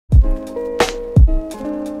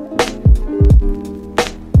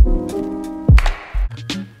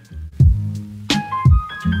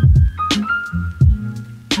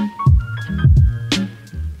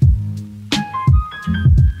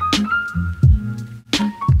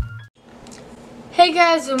Hey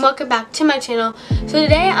guys, and welcome back to my channel. So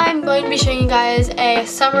today I'm going to be showing you guys a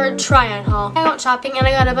summer try-on haul. I went shopping and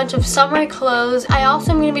I got a bunch of summer clothes. I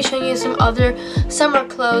also am going to be showing you some other summer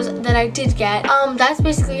clothes that I did get. That's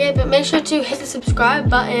basically it, but make sure to hit the subscribe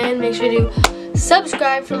button. Make sure to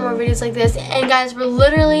subscribe for more videos like this. And guys, we're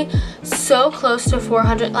literally so close to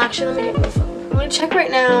 400. Actually, let me get my phone. I'm going to check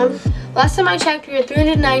right now. Last time I checked, we were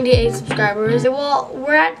 398 subscribers. Well,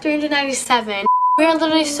 we're at 397. We're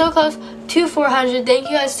literally so close to 400. Thank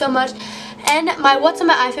you guys so much. And my What's on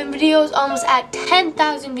My iPhone video is almost at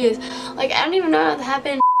 10,000 views. Like, I don't even know how that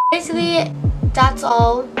happened. Basically, that's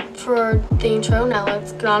all for the intro. Now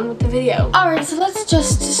let's get on with the video. Alright, so let's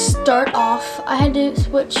just start off. I had to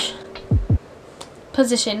switch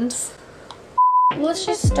positions. Let's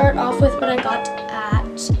just start off with what I got at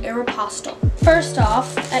Aeropostale. First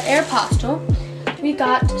off, at Aeropostale, we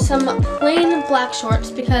got some plain black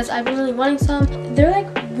shorts because I've been really wanting some. They're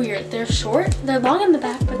like weird. They're short. They're long in the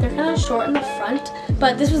back, but they're kind of short in the front.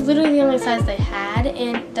 But this was literally the only size they had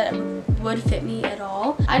and that would fit me at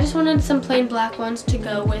all. I just wanted some plain black ones to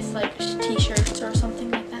go with like t-shirts or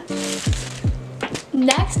something like that.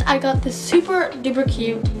 Next, I got this super duper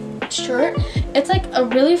cute shirt. It's like a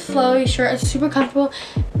really flowy shirt. It's super comfortable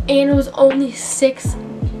and it was only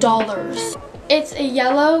 $6. It's a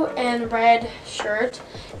yellow and red shirt.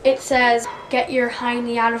 It says, "Get your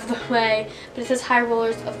hiney out of the way," but it says "High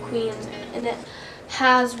Rollers of Queens," and it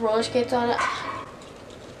has roller skates on it.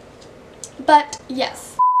 But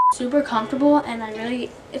yes, super comfortable, and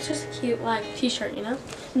it's just a cute like t-shirt, you know.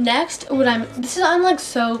 Next, I'm like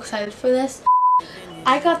so excited for this.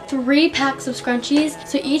 I got 3 packs of scrunchies,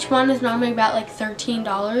 so each one is normally about like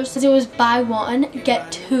 $13. So it was buy one,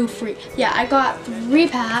 get 2 free. Yeah, I got 3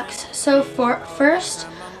 packs. So first,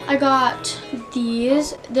 I got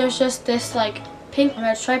these. There's just this like pink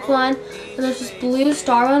red stripe one, and there's this blue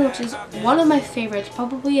star one, which is one of my favorites.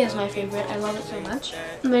 Probably is my favorite. I love it so much.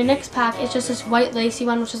 And my next pack is just this white lacy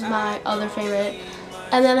one, which is my other favorite.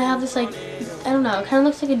 And then I have this like, I don't know, it kind of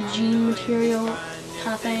looks like a jean material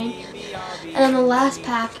kind of thing. And then the last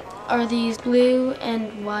pack are these blue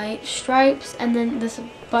and white stripes, and then this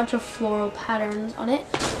bunch of floral patterns on it.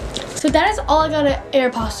 So that is all I got at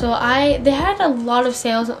Aeropostale. They had a lot of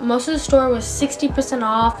sales. Most of the store was 60%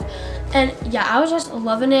 off, and yeah, I was just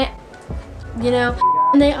loving it, you know.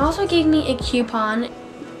 And they also gave me a coupon.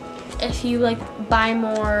 If you like buy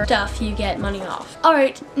more stuff, you get money off. All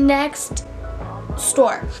right, next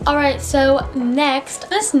store. Alright, so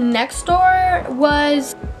this next store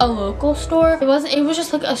was a local store. It was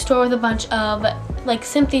just like a store with a bunch of like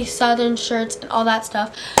Simply Southern shirts and all that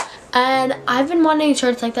stuff. And I've been wanting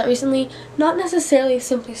shirts like that recently. Not necessarily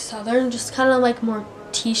Simply Southern, just kind of like more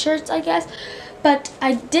t-shirts, I guess. But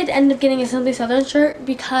I did end up getting a Simply Southern shirt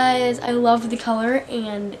because I love the color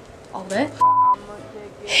and all of it.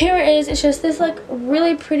 Here it is. It's just this like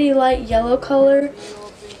really pretty light yellow color.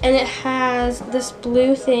 And it has this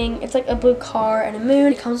blue thing. It's like a blue car and a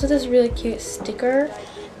moon. It comes with this really cute sticker.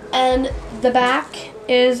 And the back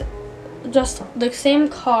is just the same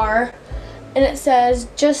car. And it says,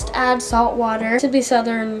 "Just add salt water. Simply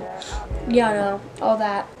Southern," yeah, no, all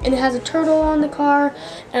that. And it has a turtle on the car.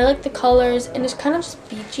 And I like the colors. And it's kind of just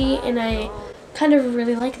beachy. And I kind of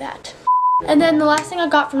really like that. And then the last thing I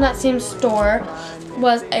got from that same store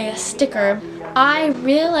was a sticker. I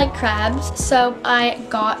really like crabs, so I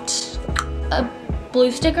got a blue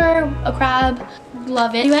sticker, a crab,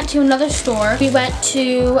 love it. We went to another store. We went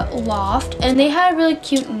to Loft, and they had really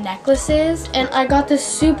cute necklaces, and I got this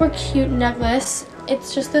super cute necklace.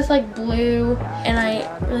 It's just this like blue, and I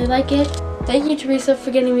really like it. Thank you, Teresa, for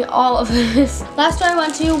getting me all of this. Last store I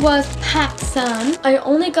went to was PacSun. I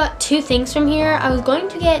only got 2 things from here. I was going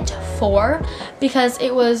to get 4 because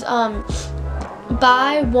it was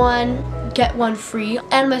buy one, get 1 free.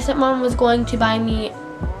 And my stepmom was going to buy me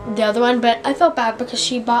the other one, but I felt bad because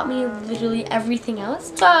she bought me literally everything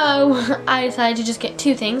else. So I decided to just get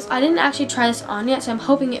 2 things. I didn't actually try this on yet, so I'm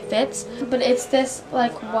hoping it fits. But it's this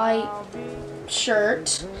like white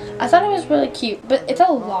shirt. I thought it was really cute, but it's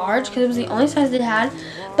a large because it was the only size they had.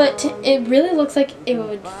 But it really looks like it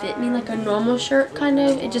would fit me like a normal shirt, kind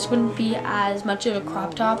of. It just wouldn't be as much of a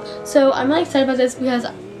crop top. So I'm really excited about this because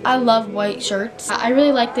I love white shirts. I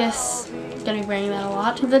really like this. I'm gonna be wearing that a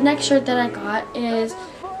lot. The next shirt that I got is,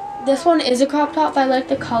 this one is a crop top, but I like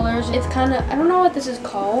the colors. It's kind of, I don't know what this is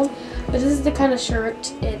called, but this is the kind of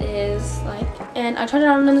shirt it is like. And I tried it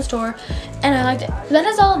on in the store and I liked it. So that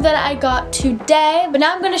is all that I got today, but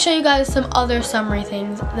now I'm going to show you guys some other summery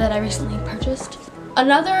things that I recently purchased.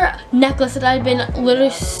 Another necklace that I've been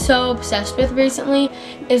literally so obsessed with recently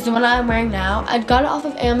is the one I'm wearing now. I got it off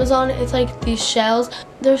of Amazon. It's like these shells.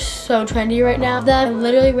 They're so trendy right now. I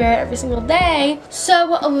literally wear it every single day.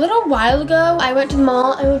 So a little while ago, I went to the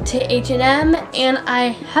mall. I went to H&M, and I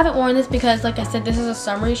haven't worn this because, like I said, this is a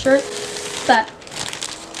summery shirt. But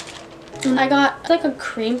I got like a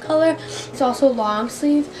cream color. It's also long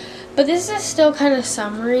sleeve. But this is still kind of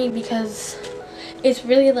summery because it's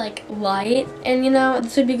really like light, and you know,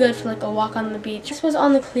 this would be good for like a walk on the beach. This was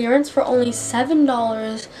on the clearance for only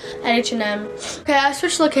 $7 at H&M. Okay, I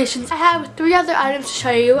switched locations. I have 3 other items to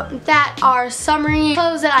show you that are summery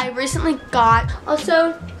clothes that I recently got.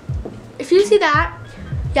 Also, if you see that,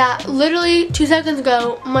 yeah, literally 2 seconds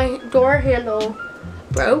ago, my door handle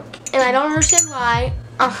broke, and I don't understand why.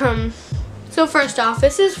 So first off,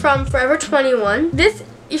 this is from Forever 21. This,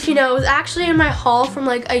 if you know, it was actually in my haul from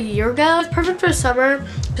like a year ago. It's perfect for summer,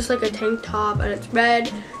 just like a tank top, and it's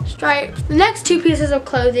red stripes. The next 2 pieces of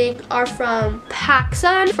clothing are from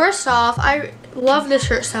PacSun. First off, I love this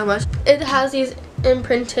shirt so much. It has these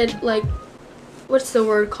imprinted, like, what's the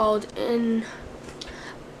word called?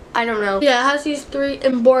 I don't know. Yeah, it has these 3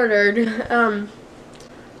 embroidered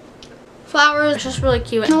flowers. It's just really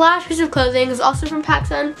cute. And the last piece of clothing is also from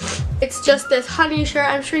PacSun. It's just this honey shirt.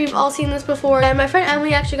 I'm sure you've all seen this before. And my friend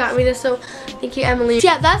Emily actually got me this, so thank you, Emily. So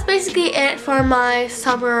yeah, that's basically it for my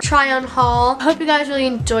summer try-on haul. I hope you guys really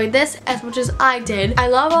enjoyed this as much as I did. I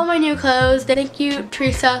love all my new clothes. Thank you,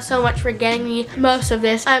 Teresa, so much for getting me most of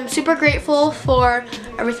this. I'm super grateful for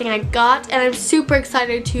everything I got, and I'm super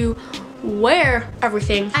excited to wear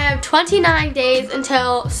everything. I have 29 days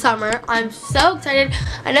until summer. I'm so excited.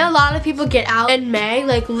 I know a lot of people get out in May,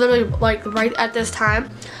 like literally like right at this time.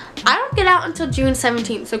 I don't get out until June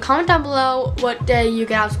 17th, so comment down below what day you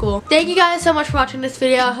get out of school. Thank you guys so much for watching this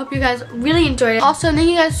video. I hope you guys really enjoyed it. Also, thank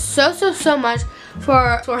you guys so much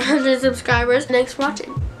for 400 subscribers. Thanks for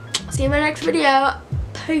watching. See you in my next video.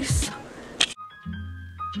 Peace.